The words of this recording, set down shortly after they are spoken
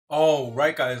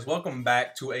Alright guys, welcome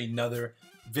back to another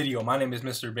video. My name is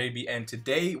Mr. Baby and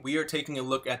today we are taking a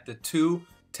look at the two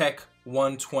TEQ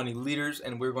 120 leaders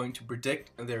and we're going to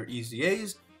predict their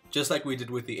EZAs just like we did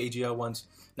with the AGL ones.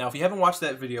 Now if you haven't watched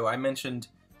that video, I mentioned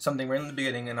something right in the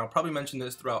beginning and I'll probably mention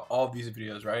this throughout all of these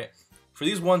videos, right? For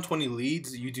these 120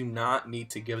 leads, you do not need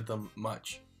to give them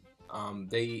much.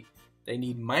 They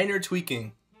need minor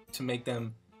tweaking to make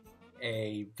them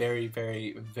a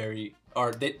very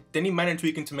or they need minor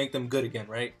tweaking to make them good again,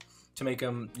 right? To make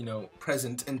them,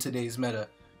 present in today's meta,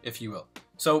 if you will.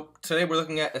 So today we're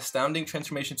looking at Astounding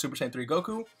Transformation Super Saiyan 3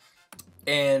 Goku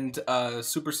and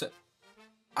Super Saiyan.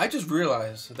 I just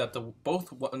realized that the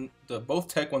both TEQ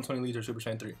 120 leads are Super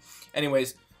Saiyan 3.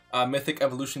 Anyways, Mythic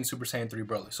Evolution Super Saiyan 3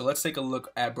 Broly. So let's take a look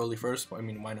at Broly first. I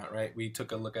mean, why not, right? We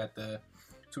took a look at the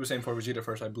Super Saiyan 4 Vegeta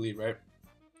first, I believe, right?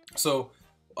 So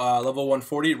level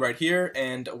 140 right here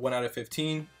and 1 out of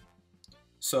 15.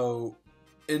 So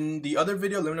in the other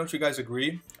video, let me know if you guys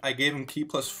agree. I gave him Ki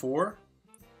plus 4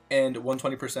 and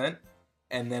 120%,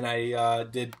 and then I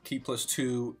did Ki plus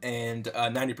 2 and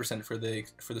 90% for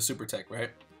the Super TEQ,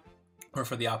 right? Or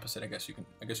for the opposite, I guess you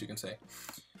can say.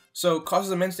 So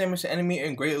causes immense damage to enemy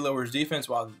and greatly lowers defense.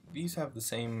 Wow, these have the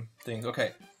same things.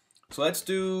 Okay, so let's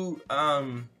do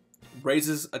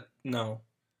raises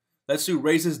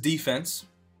defense.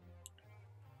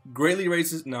 Greatly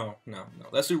raises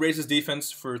let's do raises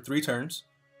defense for 3 turns,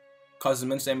 causes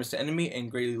immense damage to enemy and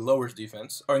greatly lowers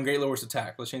defense, or greatly lowers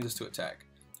attack. Let's change this to attack.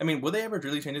 I mean, will they ever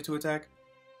really change it to attack?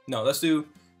 No, let's do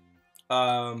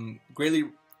greatly,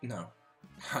 no,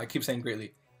 I keep saying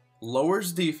greatly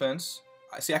lowers defense.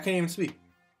 See, I can't even speak.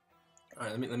 All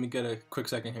right, let me get a quick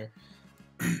second here.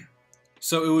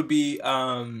 So it would be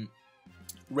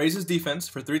raises defense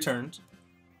for 3 turns,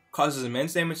 causes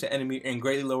immense damage to enemy and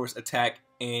greatly lowers attack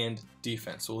and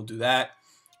defense. So we'll do that.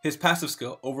 His passive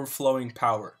skill, Overflowing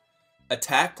Power.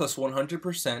 Attack plus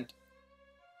 100%,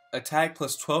 attack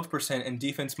plus 12%, and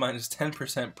defense minus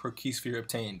 10% per key sphere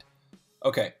obtained.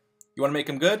 Okay, you want to make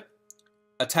him good?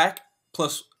 Attack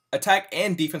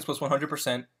and defense plus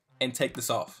 100%, and take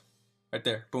this off. Right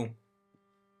there, boom.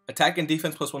 Attack and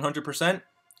defense plus 100%,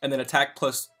 and then attack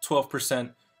plus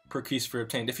 12% per key sphere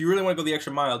obtained. If you really want to go the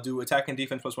extra mile, do attack and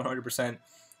defense plus 100%,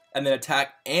 and then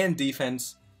attack and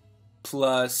defense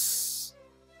plus,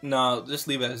 no, just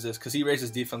leave it as this, because he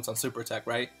raises defense on super attack,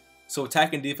 right? So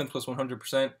attack and defense plus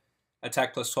 100%,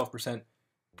 attack plus 12%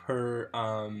 per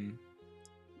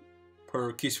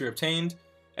key sphere obtained,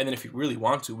 and then if you really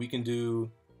want to, we can do,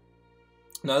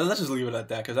 no, let's just leave it at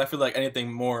that, because I feel like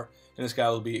anything more than this guy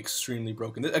will be extremely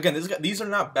broken. Again, these are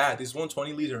not bad. These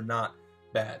 120 leads are not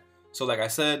bad. So like I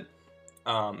said,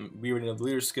 we already know the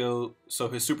leader skill. So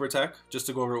his super attack, just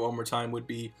to go over it one more time, would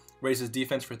be raises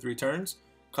defense for 3 turns,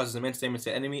 causes immense damage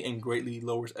to enemy, and greatly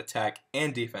lowers attack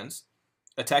and defense.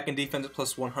 Attack and defense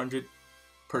plus 100%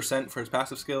 for his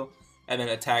passive skill, and then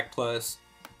attack plus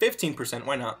 15%,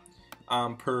 why not,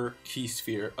 per key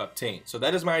sphere obtained. So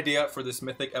that is my idea for this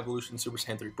Mythic Evolution Super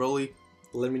Saiyan 3 Broly.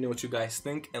 Let me know what you guys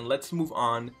think, and let's move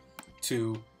on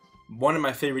to one of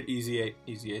my favorite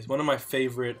EZAs, one of my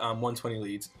favorite 120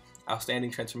 leads,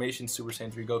 Outstanding Transformation Super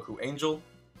Saiyan 3 Goku Angel.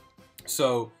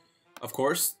 So, of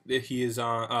course, he is it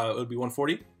would be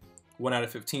 140, 1 out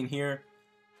of 15 here.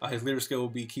 His leader skill will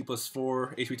be Ki plus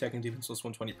 4, HP Tech and Defense plus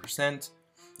 120%.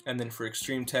 And then for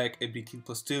Extreme Tech, it'd be Ki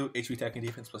plus 2, HP Tech and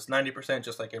Defense plus 90%,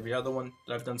 just like every other one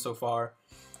that I've done so far.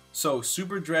 So,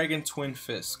 Super Dragon Twin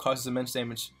Fist causes immense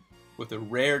damage with a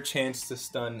rare chance to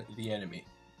stun the enemy.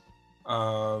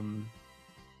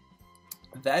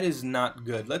 That is not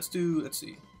good. Let's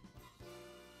see.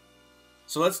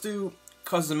 So let's do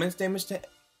causes immense damage to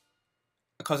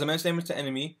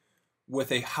enemy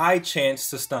with a high chance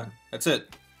to stun. That's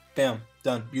it. Bam,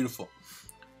 done. Beautiful.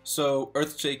 So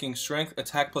Earth Shaking Strength,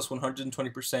 attack plus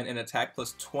 120% and attack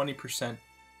plus 20%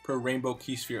 per rainbow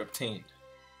key sphere obtained.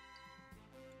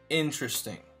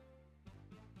 Interesting.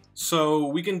 So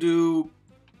we can do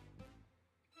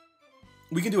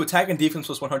attack and defense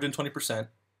plus 120%,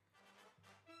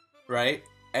 right?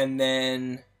 And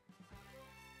then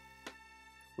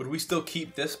would we still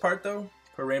keep this part though?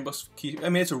 Per rainbow key, I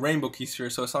mean, it's a rainbow key sphere,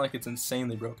 so it's not like it's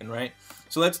insanely broken, right?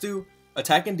 So let's do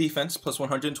attack and defense plus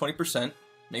 120%.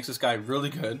 Makes this guy really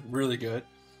good, really good.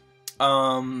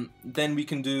 Then we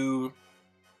can do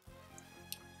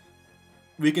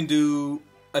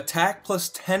attack plus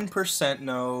 10%.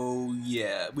 No,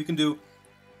 yeah, we can do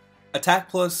attack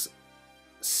plus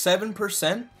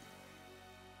 7%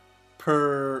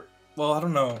 per, well, I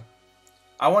don't know.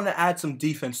 I want to add some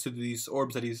defense to these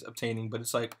orbs that he's obtaining, but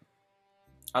it's like,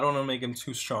 I don't want to make him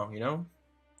too strong, you know?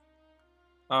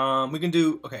 We can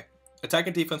do, okay, attack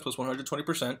and defense plus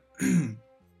 120%.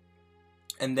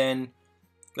 And then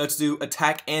let's do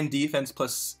attack and defense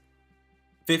plus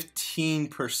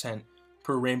 15%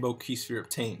 per rainbow key sphere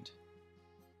obtained.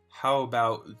 How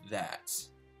about that?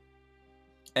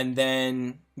 And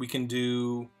then we can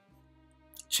do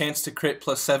chance to crit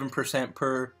plus 7%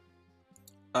 per.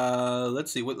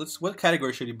 Let's see. What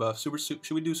category should he buff? Should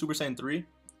we do Super Saiyan 3?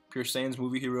 Pure Saiyans,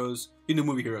 movie heroes. You do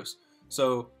movie heroes.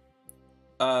 So,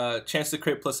 chance to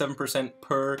crit plus 7%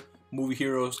 per movie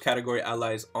heroes category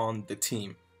allies on the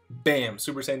team. Bam!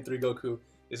 Super Saiyan 3 Goku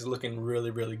is looking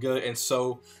really, really good, and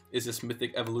so is this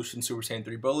Mythic Evolution Super Saiyan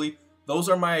 3 Broly. Those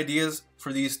are my ideas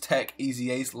for these tech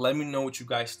EZAs. Let me know what you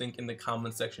guys think in the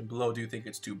comment section below. Do you think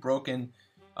it's too broken?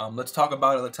 Let's talk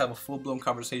about it. Let's have a full-blown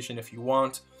conversation if you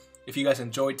want. If you guys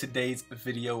enjoyed today's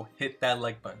video, hit that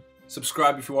like button.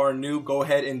 Subscribe if you are new. Go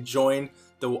ahead and join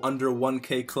the under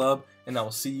 1K club, and I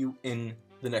will see you in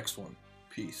the next one.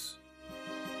 Peace.